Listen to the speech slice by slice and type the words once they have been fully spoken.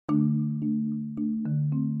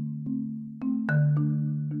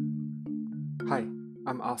Hi,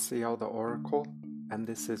 I'm Asiel the Oracle, and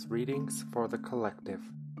this is Readings for the Collective.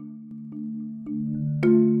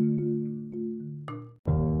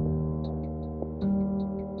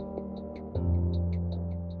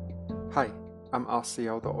 Hi, I'm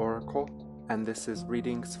Asiel the Oracle, and this is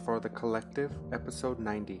Readings for the Collective, episode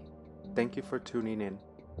 90. Thank you for tuning in.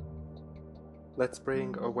 Let's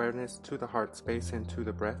bring awareness to the heart space and to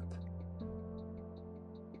the breath.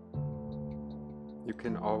 You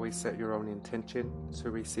can always set your own intention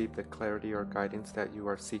to receive the clarity or guidance that you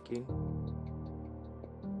are seeking.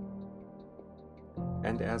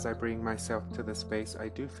 And as I bring myself to the space, I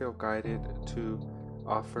do feel guided to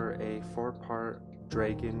offer a 4-part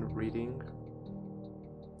dragon reading.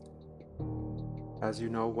 As you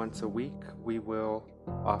know, once a week we will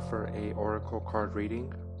offer a oracle card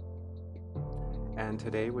reading. And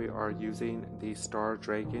today we are using the Star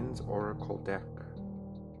Dragons Oracle deck.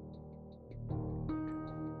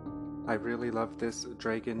 I really love this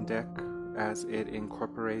dragon deck as it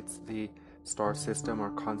incorporates the star system or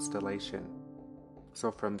constellation.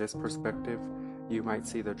 So from this perspective, you might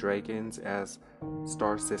see the dragons as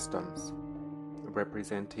star systems,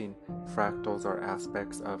 representing fractals or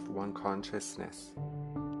aspects of one consciousness.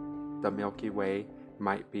 The Milky Way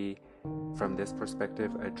might be, from this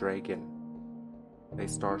perspective, a dragon, a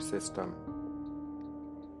star system,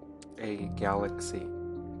 a galaxy,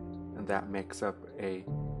 and that makes up a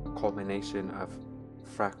culmination of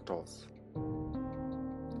fractals.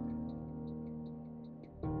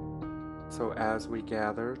 So as we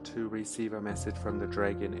gather to receive a message from the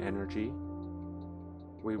dragon energy,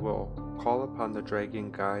 we will call upon the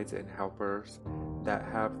dragon guides and helpers that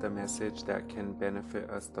have the message that can benefit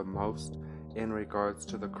us the most in regards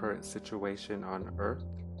to the current situation on Earth.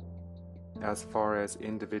 As far as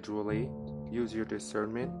individually, use your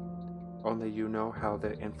discernment. Only you know how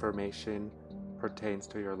the information pertains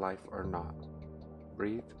to your life or not.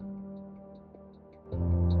 Breathe.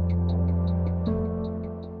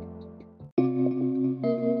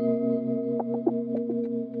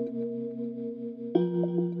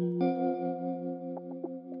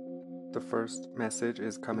 The first message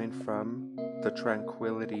is coming from the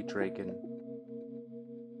Tranquility Dragon.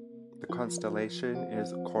 The constellation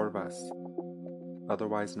is Corvus,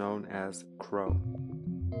 otherwise known as Crow.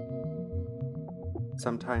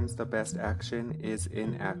 Sometimes the best action is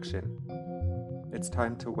inaction. It's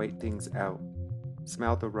time to wait things out.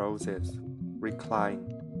 Smell the roses.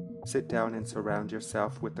 Recline. Sit down and surround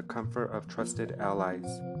yourself with the comfort of trusted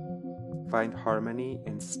allies. Find harmony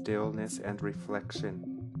in stillness and reflection.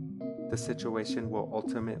 The situation will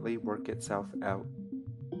ultimately work itself out.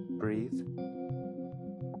 Breathe.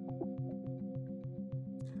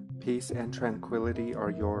 Peace and tranquility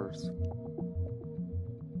are yours,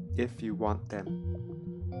 if you want them.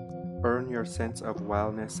 Earn your sense of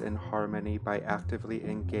wellness and harmony by actively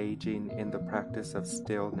engaging in the practice of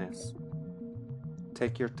stillness.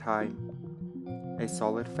 Take your time. A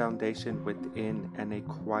solid foundation within and a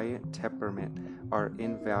quiet temperament are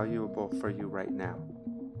invaluable for you right now.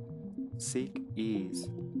 Seek ease,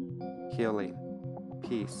 healing,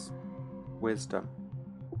 peace, wisdom.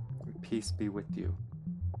 Peace be with you.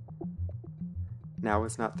 Now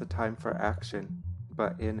is not the time for action,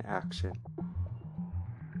 but inaction.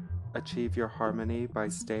 Achieve your harmony by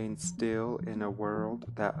staying still in a world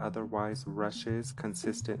that otherwise rushes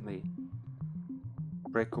consistently.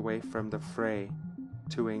 Break away from the fray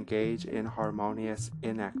to engage in harmonious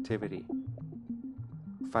inactivity.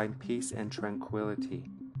 Find peace and tranquility.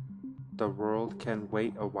 The world can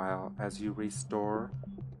wait a while as you restore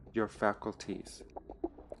your faculties.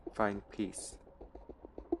 Find peace.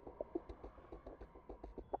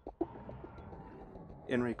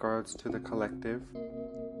 In regards to the collective,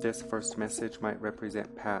 this first message might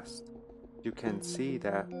represent past. You can see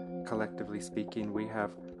that, collectively speaking, we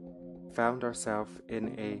have found ourselves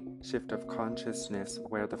in a shift of consciousness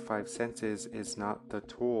where the 5 senses is not the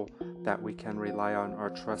tool that we can rely on or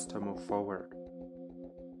trust to move forward.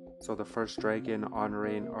 So the first dragon,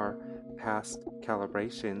 honoring our past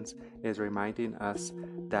calibrations, is reminding us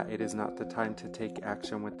that it is not the time to take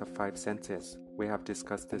action with the 5 senses. We have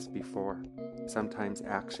discussed this before. Sometimes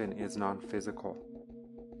action is non-physical.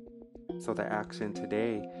 So the action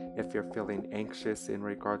today, if you're feeling anxious in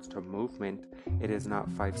regards to movement, it is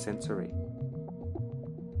not 5 sensory.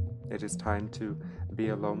 It is time to be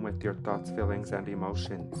alone with your thoughts, feelings, and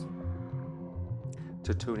emotions.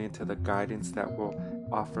 To tune into the guidance that will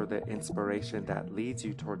offer the inspiration that leads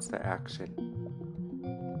you towards the action.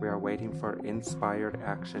 We are waiting for inspired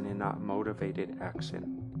action and not motivated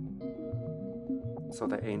action. So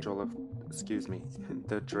the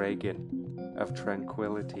the dragon of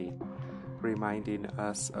tranquility reminding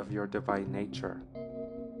us of your divine nature,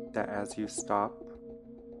 that as you stop,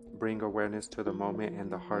 bring awareness to the moment in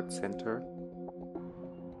the heart center,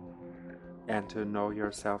 and to know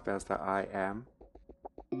yourself as the I am,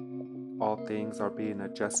 all things are being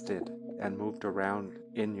adjusted and moved around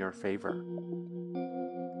in your favor.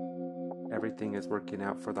 Everything is working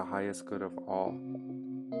out for the highest good of all.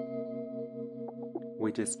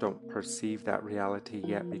 We just don't perceive that reality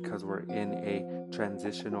yet because we're in a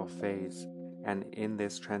transitional phase. And in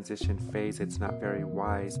this transition phase, it's not very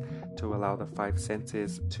wise to allow the five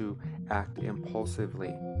senses to act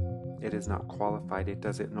impulsively. It is not qualified. It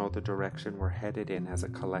doesn't know the direction we're headed in as a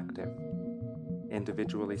collective.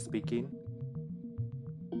 Individually speaking,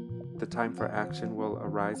 the time for action will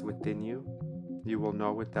arise within you. You will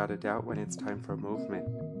know without a doubt when it's time for movement.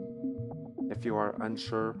 If you are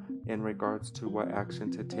unsure in regards to what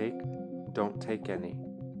action to take, don't take any.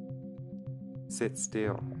 Sit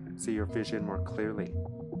still, see your vision more clearly.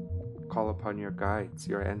 Call upon your guides,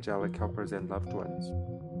 your angelic helpers and loved ones.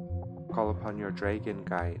 Call upon your dragon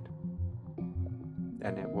guide,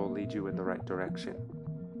 and it will lead you in the right direction.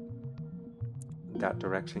 That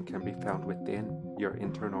direction can be found within. Your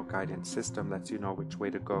internal guidance system lets you know which way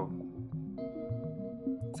to go.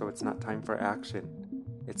 So it's not time for action.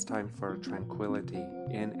 It's time for tranquility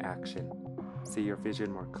in action. See your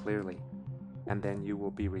vision more clearly, and then you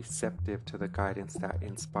will be receptive to the guidance that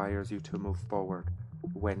inspires you to move forward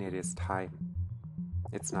when it is time.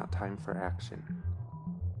 It's not time for action.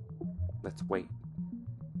 Let's wait.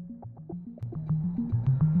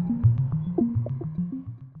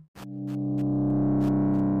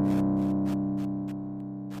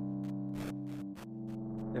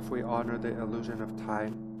 If we honor the illusion of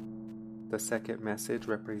time, the second message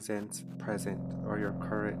represents present or your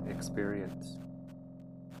current experience.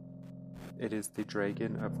 It is the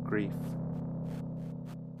dragon of grief.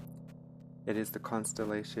 It is the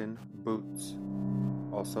constellation Boots,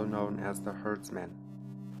 also known as the herdsman.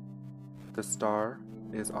 The star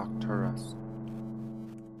is Arcturus.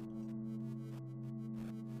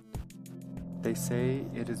 They say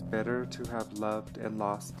it is better to have loved and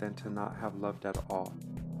lost than to not have loved at all.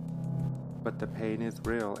 But the pain is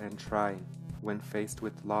real and trying. When faced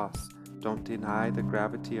with loss, don't deny the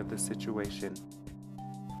gravity of the situation.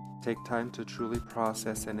 Take time to truly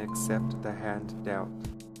process and accept the hand dealt.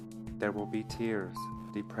 There will be tears,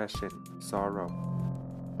 depression, sorrow,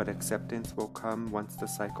 but acceptance will come once the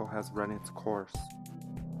cycle has run its course.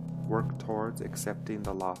 Work towards accepting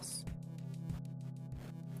the loss.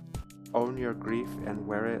 Own your grief and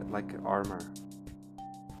wear it like armor.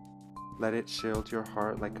 Let it shield your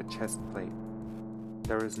heart like a chest plate.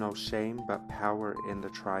 There is no shame but power in the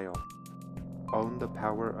trial. Own the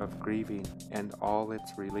power of grieving and all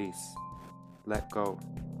its release. Let go.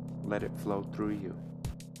 Let it flow through you.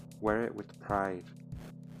 Wear it with pride.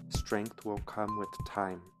 Strength will come with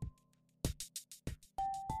time.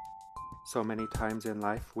 So many times in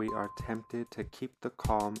life we are tempted to keep the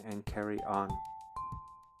calm and carry on.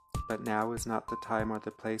 But now is not the time or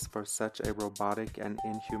the place for such a robotic and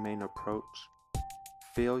inhumane approach.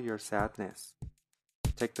 Feel your sadness.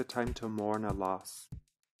 Take the time to mourn a loss.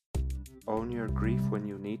 Own your grief when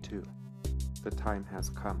you need to. The time has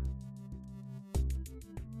come.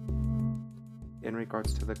 In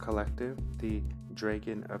regards to the collective, the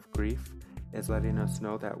dragon of grief is letting us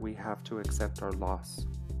know that we have to accept our loss.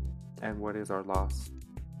 And what is our loss?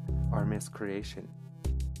 Our miscreation,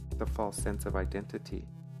 the false sense of identity.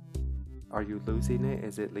 Are you losing it?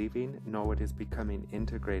 Is it leaving? No, it is becoming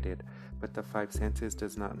integrated, but the five senses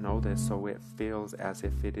does not know this, so it feels as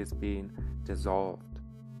if it is being dissolved,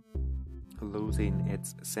 losing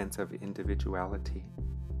its sense of individuality.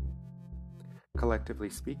 Collectively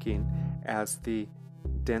speaking, as the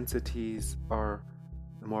densities are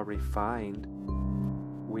more refined,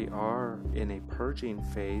 we are in a purging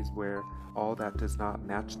phase where all that does not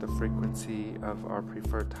match the frequency of our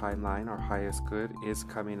preferred timeline, our highest good, is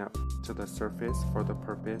coming up to the surface for the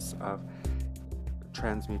purpose of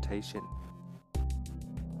transmutation.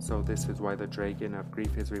 So this is why the dragon of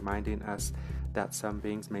grief is reminding us that some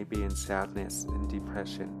beings may be in sadness and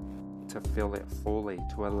depression, to feel it fully,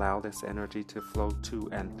 to allow this energy to flow to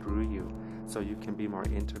and through you so you can be more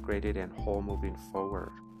integrated and whole moving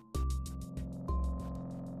forward.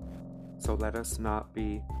 So let us not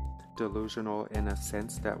be delusional in a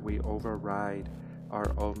sense that we override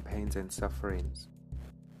our own pains and sufferings.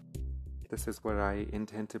 This is what I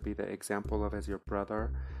intend to be the example of as your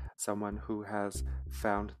brother, someone who has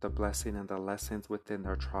found the blessing and the lessons within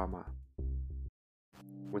their trauma,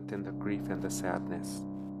 within the grief and the sadness.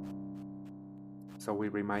 So we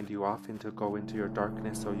remind you often to go into your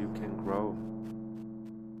darkness so you can grow.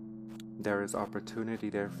 There is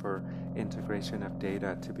opportunity there for integration of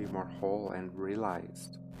data to be more whole and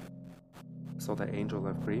realized. So the angel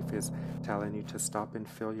of grief is telling you to stop and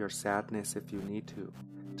feel your sadness if you need to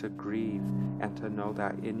grieve, and to know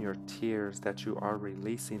that in your tears that you are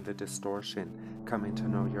releasing the distortion, coming to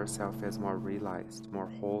know yourself as more realized, more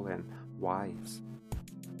whole and wise.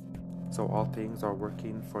 So all things are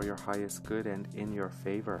working for your highest good and in your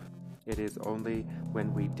favor. It is only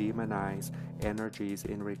when we demonize energies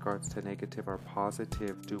in regards to negative or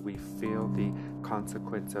positive do we feel the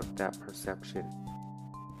consequence of that perception.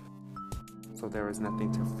 So there is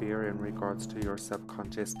nothing to fear in regards to your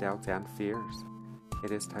subconscious doubts and fears. It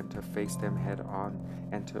is time to face them head on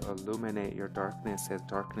and to illuminate your darkness, as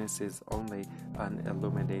darkness is only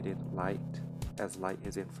unilluminated light, as light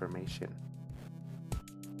is information.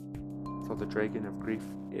 So the dragon of grief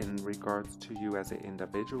in regards to you as an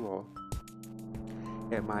individual,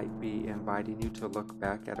 it might be inviting you to look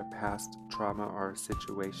back at a past trauma or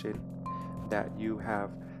situation that you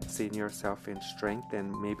have seen yourself in strength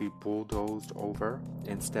and maybe bulldozed over,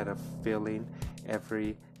 instead of feeling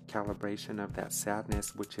every calibration of that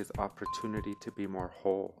sadness, which is opportunity to be more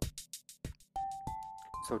whole.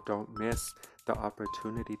 So don't miss the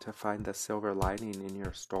opportunity to find the silver lining in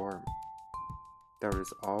your storm. There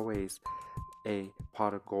is always a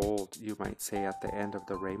pot of gold, you might say, at the end of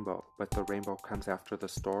the rainbow, but the rainbow comes after the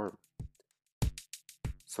storm.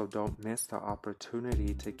 So don't miss the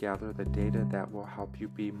opportunity to gather the data that will help you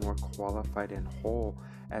be more qualified and whole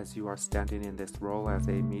as you are standing in this role as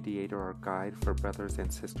a mediator or guide for brothers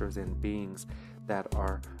and sisters and beings that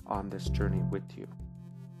are on this journey with you.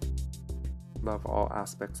 Love all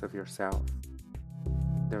aspects of yourself.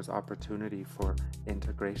 There's opportunity for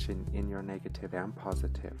integration in your negative and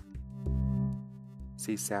positive.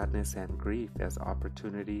 See sadness and grief as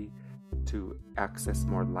opportunity to access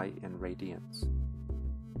more light and radiance,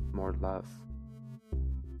 more love.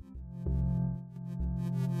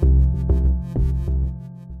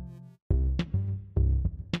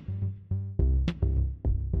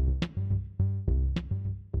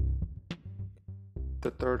 The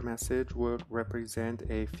third message would represent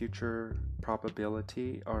a future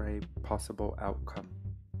probability or a possible outcome.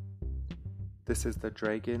 This is the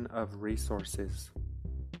Dragon of Resources.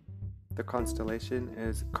 The constellation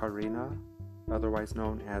is Carina, otherwise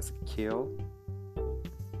known as Keel,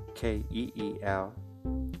 Keel,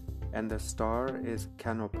 and the star is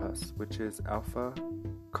Canopus, which is Alpha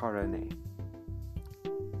Carinae.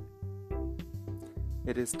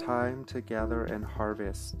 It is time to gather and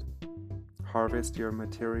harvest. Harvest your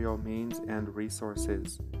material means and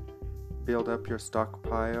resources. Build up your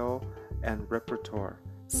stockpile and repertoire.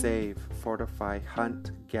 Save, fortify,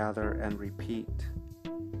 hunt, gather, and repeat.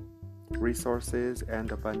 Resources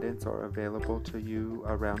and abundance are available to you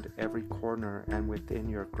around every corner and within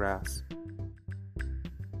your grasp.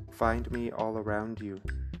 Find me all around you.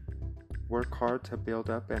 Work hard to build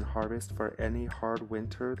up and harvest for any hard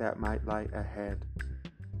winter that might lie ahead.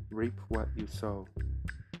 Reap what you sow.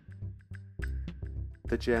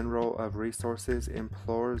 The General of Resources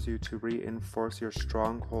implores you to reinforce your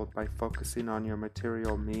stronghold by focusing on your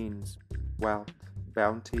material means, wealth,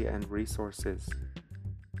 bounty, and resources.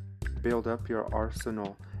 Build up your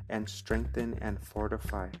arsenal and strengthen and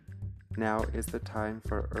fortify. Now is the time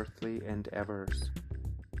for earthly endeavors.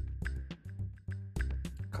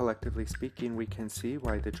 Collectively speaking, we can see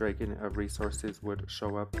why the Dragon of Resources would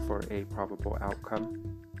show up for a probable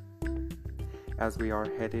outcome, as we are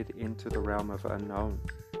headed into the realm of unknown.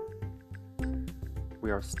 We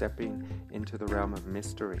are stepping into the realm of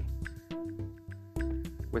mystery.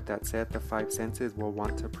 With that said, the five senses will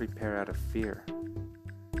want to prepare out of fear.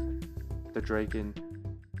 The Dragon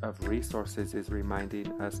of Resources is reminding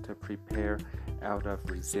us to prepare out of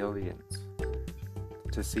resilience,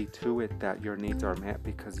 to see to it that your needs are met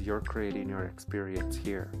because you're creating your experience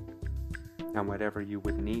here. And whatever you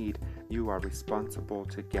would need, you are responsible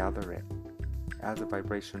to gather it. As a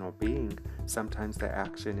vibrational being, sometimes the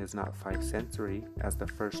action is not five sensory, as the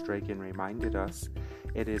first dragon reminded us.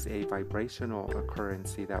 It is a vibrational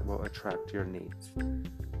occurrence that will attract your needs.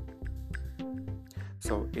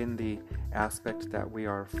 So in the aspect that we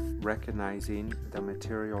are recognizing the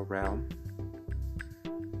material realm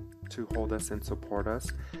to hold us and support us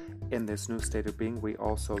in this new state of being, we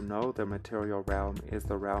also know the material realm is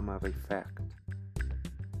the realm of effect.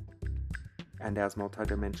 And as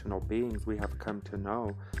multidimensional beings, we have come to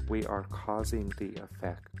know we are causing the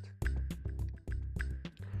effect.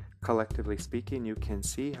 Collectively speaking, you can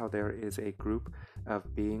see how there is a group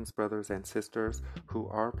of beings, brothers and sisters, who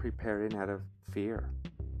are preparing out of fear.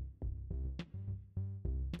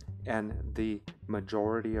 And the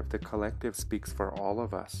majority of the collective speaks for all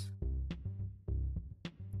of us.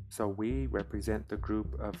 So we represent the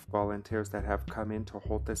group of volunteers that have come in to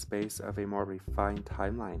hold the space of a more refined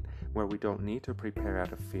timeline where we don't need to prepare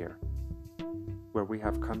out of fear, where we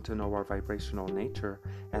have come to know our vibrational nature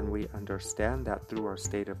and we understand that through our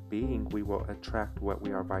state of being we will attract what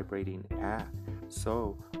we are vibrating at.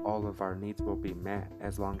 So all of our needs will be met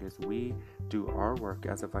as long as we do our work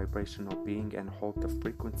as a vibrational being and hold the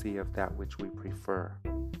frequency of that which we prefer.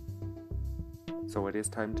 So it is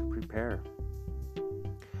time to prepare.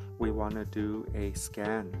 We want to do a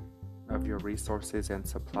scan of your resources and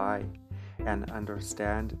supply and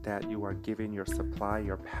understand that you are giving your supply,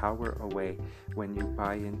 your power away when you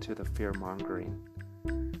buy into the fear-mongering.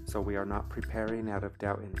 So we are not preparing out of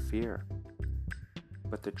doubt and fear.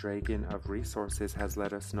 But the dragon of resources has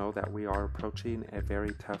let us know that we are approaching a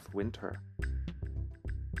very tough winter.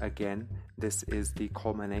 Again, this is the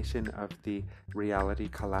culmination of the reality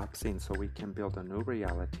collapsing so we can build a new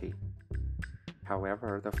reality.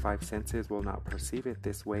 However, the five senses will not perceive it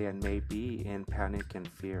this way and may be in panic and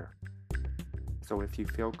fear. So if you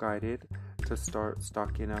feel guided to start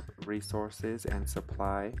stocking up resources and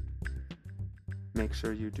supply, make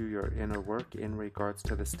sure you do your inner work in regards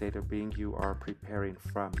to the state of being you are preparing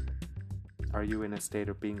from. Are you in a state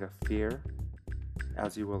of being of fear,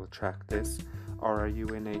 as you will attract this? Or are you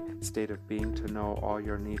in a state of being to know all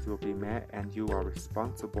your needs will be met and you are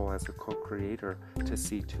responsible as a co-creator to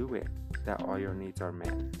see to it that all your needs are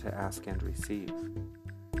met, to ask and receive?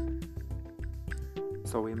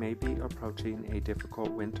 So we may be approaching a difficult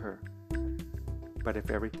winter. But if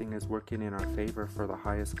everything is working in our favor for the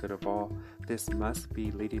highest good of all, this must be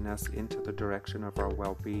leading us into the direction of our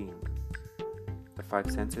well-being. The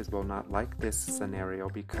five senses will not like this scenario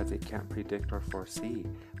because it can't predict or foresee,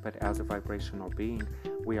 but as a vibrational being,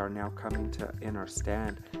 we are now coming to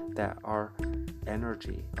understand that our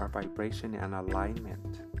energy, our vibration and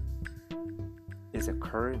alignment is a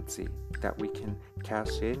currency that we can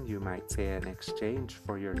cash in, you might say, in exchange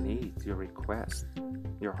for your needs, your request,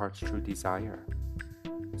 your heart's true desire.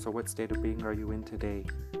 So what state of being are you in today?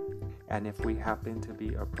 And if we happen to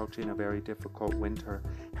be approaching a very difficult winter,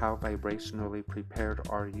 how vibrationally prepared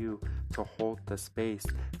are you to hold the space,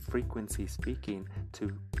 frequency speaking,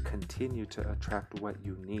 to continue to attract what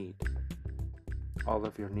you need? All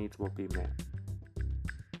of your needs will be met.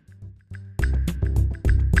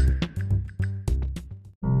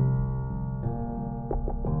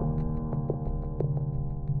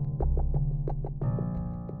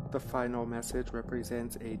 The final message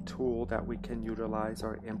represents a tool that we can utilize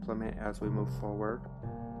or implement as we move forward.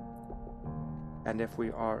 And if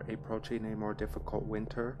we are approaching a more difficult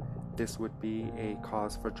winter, this would be a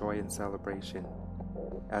cause for joy and celebration,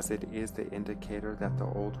 as it is the indicator that the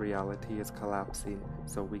old reality is collapsing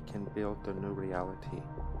so we can build the new reality.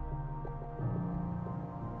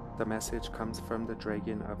 The message comes from the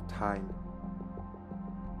dragon of time.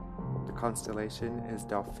 The constellation is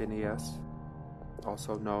Delphinius,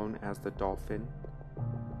 also known as the dolphin.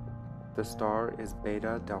 The star is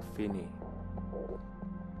Beta Delphini.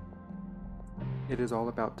 It is all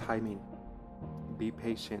about timing. Be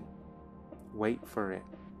patient. Wait for it.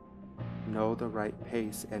 Know the right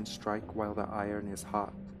pace and strike while the iron is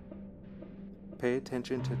hot. Pay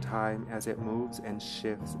attention to time as it moves and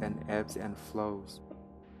shifts and ebbs and flows.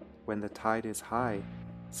 When the tide is high,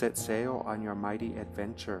 set sail on your mighty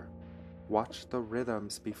adventure. Watch the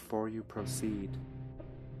rhythms before you proceed.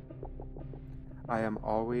 I am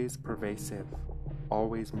always pervasive,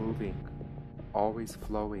 always moving, always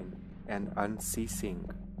flowing, and unceasing.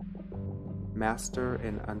 Master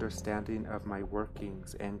an understanding of my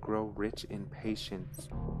workings and grow rich in patience,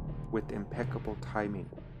 with impeccable timing.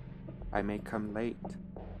 I may come late,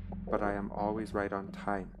 but I am always right on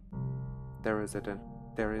time. There is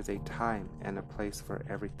a time and a place for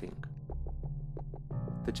everything.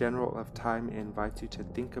 The General of Time invites you to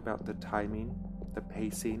think about the timing, the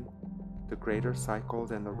pacing, the greater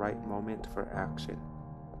cycles, and the right moment for action.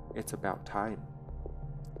 It's about time.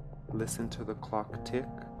 Listen to the clock tick.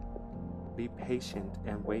 Be patient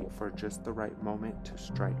and wait for just the right moment to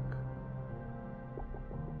strike.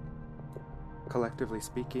 Collectively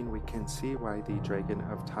speaking, we can see why the Dragon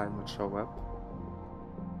of Time would show up.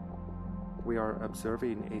 We are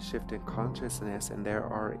observing a shift in consciousness, and there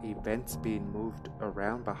are events being moved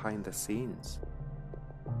around behind the scenes.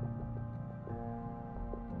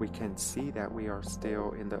 We can see that we are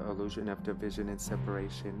still in the illusion of division and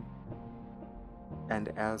separation. And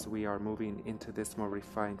as we are moving into this more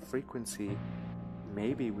refined frequency,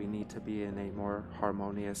 maybe we need to be in a more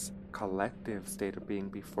harmonious collective state of being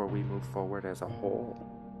before we move forward as a whole.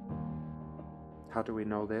 How do we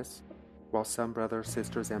know this? While some brothers,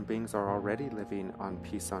 sisters, and beings are already living on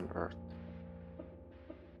peace on earth.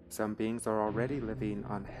 Some beings are already living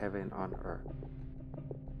on heaven on earth.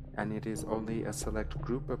 And it is only a select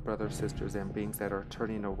group of brothers, sisters, and beings that are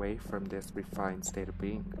turning away from this refined state of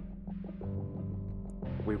being.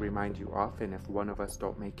 We remind you often, if one of us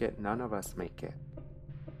don't make it, none of us make it.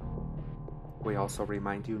 We also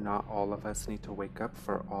remind you not all of us need to wake up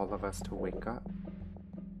for all of us to wake up.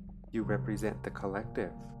 You represent the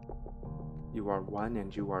collective. You are one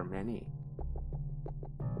and you are many.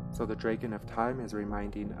 So the Dragon of Time is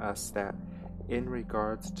reminding us that in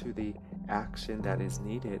regards to the action that is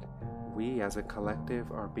needed, we as a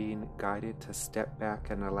collective are being guided to step back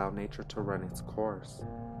and allow nature to run its course.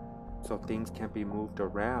 So things can be moved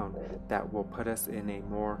around that will put us in a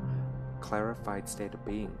more clarified state of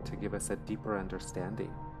being to give us a deeper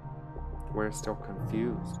understanding. We're still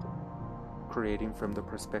confused, creating from the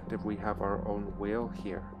perspective we have our own will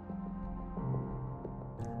here.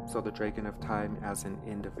 So the Dragon of Time as an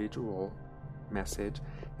individual message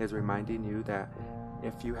is reminding you that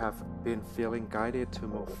if you have been feeling guided to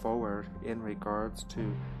move forward in regards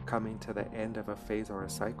to coming to the end of a phase or a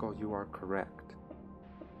cycle, you are correct.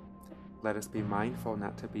 Let us be mindful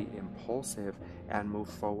not to be impulsive and move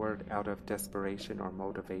forward out of desperation or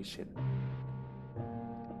motivation.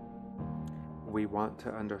 We want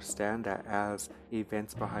to understand that as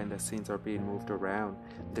events behind the scenes are being moved around,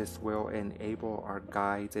 this will enable our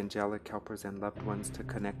guides, angelic helpers, and loved ones to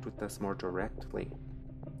connect with us more directly.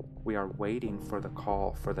 We are waiting for the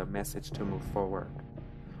call, for the message to move forward.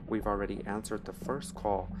 We've already answered the first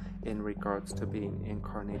call in regards to being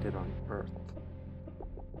incarnated on Earth.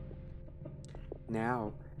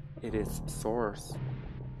 Now it is Source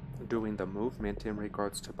doing the movement in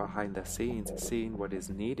regards to behind the scenes, seeing what is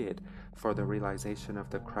needed for the realization of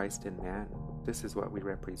the Christ in man. This is what we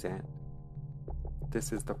represent.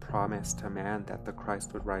 This is the promise to man that the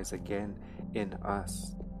Christ would rise again in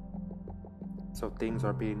us. So things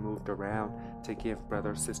are being moved around to give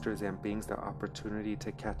brothers, sisters, and beings the opportunity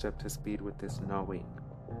to catch up to speed with this knowing.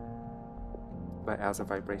 But as a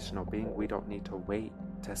vibrational being, we don't need to wait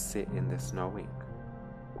to sit in this knowing.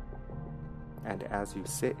 And as you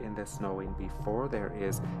sit in this knowing, before there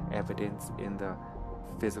is evidence in the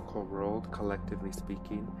physical world, collectively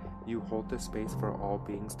speaking, you hold the space for all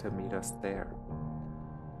beings to meet us there.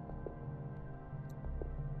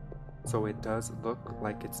 So it does look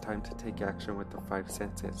like it's time to take action with the five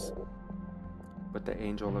senses. But the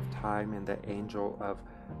angel of time and the angel of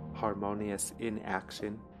harmonious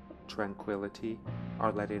inaction, tranquility,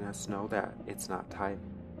 are letting us know that it's not time.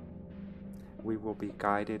 We will be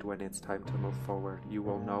guided when it's time to move forward. You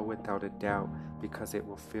will know without a doubt because it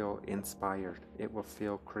will feel inspired. It will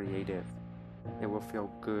feel creative. It will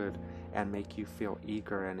feel good and make you feel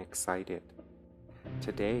eager and excited.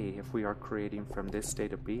 Today, if we are creating from this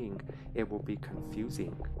state of being, it will be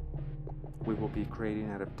confusing. We will be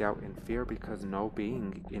creating out of doubt and fear because no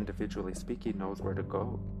being, individually speaking, knows where to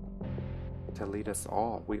go. To lead us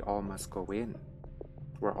all, we all must go in.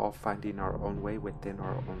 We're all finding our own way within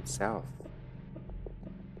our own self.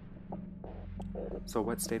 So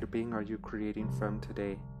what state of being are you creating from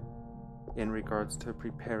today in regards to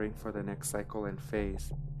preparing for the next cycle and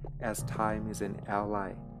phase? As time is an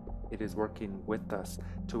ally, it is working with us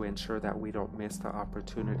to ensure that we don't miss the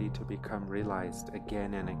opportunity to become realized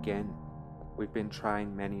again and again. We've been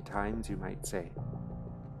trying many times, you might say.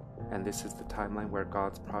 And this is the timeline where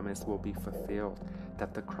God's promise will be fulfilled,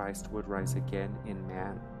 that the Christ would rise again in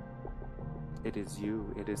man. It is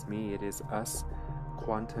you, it is me, it is us,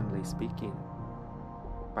 quantumly speaking.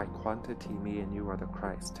 By quantity, me and you are the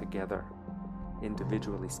Christ together.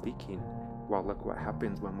 Individually speaking, well, look what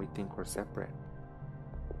happens when we think we're separate.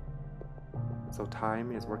 So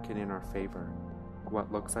time is working in our favor.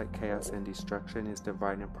 What looks like chaos and destruction is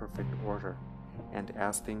divine and perfect order. And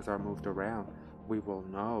as things are moved around, we will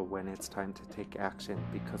know when it's time to take action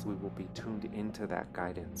because we will be tuned into that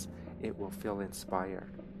guidance. It will feel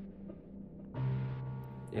inspired.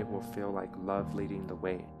 It will feel like love leading the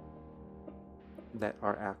way. Let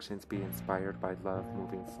our actions be inspired by love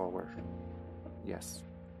moving forward. Yes.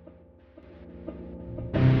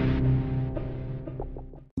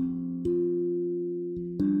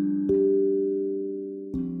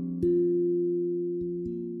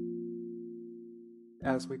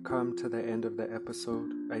 As we come to the end of the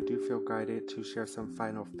episode, I do feel guided to share some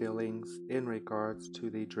final feelings in regards to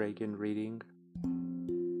the dragon reading.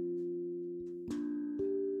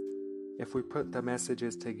 If we put the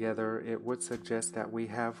messages together, it would suggest that we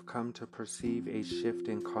have come to perceive a shift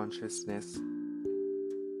in consciousness.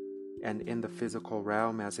 And in the physical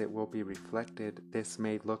realm, as it will be reflected, this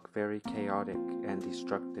may look very chaotic and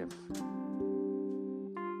destructive.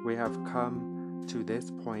 We have come to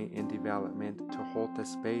this point in development to hold the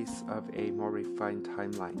space of a more refined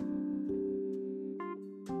timeline.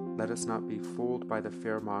 Let us not be fooled by the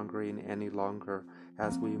fear-mongering any longer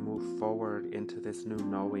as we move forward into this new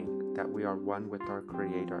knowing that we are one with our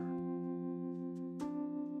Creator.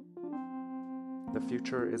 The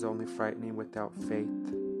future is only frightening without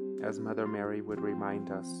faith, as Mother Mary would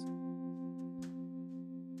remind us.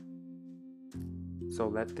 So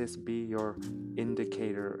let this be your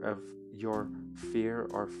indicator of your fear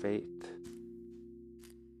or faith.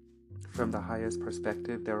 From the highest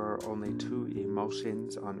perspective, there are only two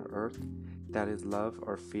emotions on earth, that is love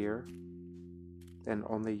or fear, and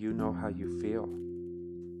only you know how you feel.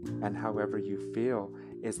 And however you feel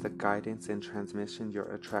is the guidance and transmission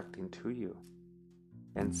you're attracting to you.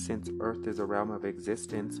 And since earth is a realm of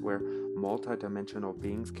existence where multidimensional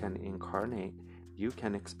beings can incarnate, you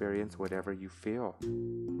can experience whatever you feel.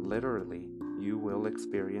 Literally, you will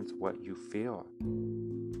experience what you feel.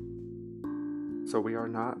 So we are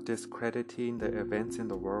not discrediting the events in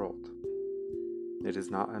the world. It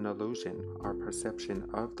is not an illusion. Our perception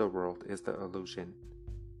of the world is the illusion.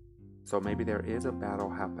 So maybe there is a battle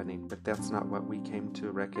happening, but that's not what we came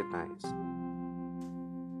to recognize.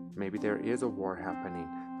 Maybe there is a war happening,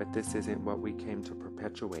 but this isn't what we came to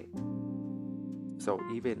perpetuate. So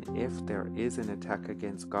even if there is an attack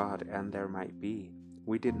against God, and there might be,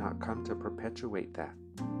 we did not come to perpetuate that.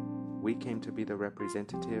 We came to be the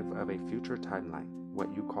representative of a future timeline,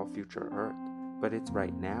 what you call future Earth, but it's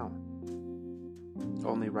right now.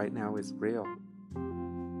 Only right now is real.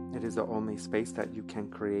 It is the only space that you can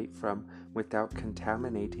create from without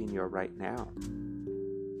contaminating your right now.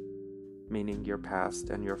 Meaning your past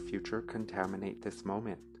and your future contaminate this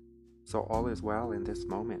moment. So all is well in this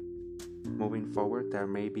moment. Moving forward, there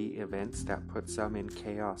may be events that put some in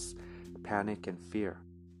chaos, panic, and fear.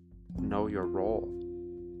 Know your role.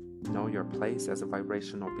 Know your place as a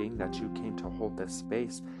vibrational being, that you came to hold this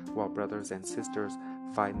space while brothers and sisters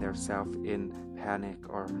find themselves in panic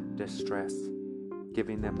or distress.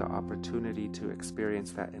 Giving them the opportunity to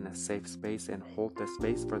experience that in a safe space and hold the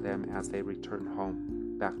space for them as they return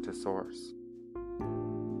home, back to Source.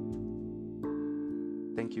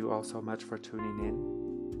 Thank you all so much for tuning in.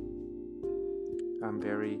 I'm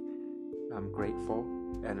very grateful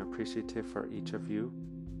and appreciative for each of you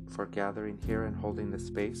for gathering here and holding the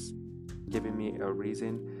space, giving me a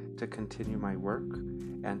reason to continue my work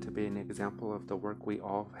and to be an example of the work we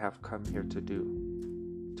all have come here to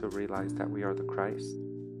do, to realize that we are the Christ.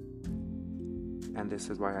 And this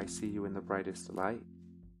is why I see you in the brightest light,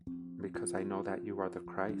 because I know that you are the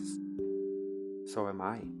Christ. So am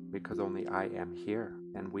I, because only I am here,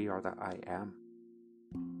 and we are the I am.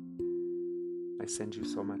 I send you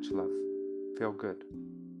so much love. Feel good.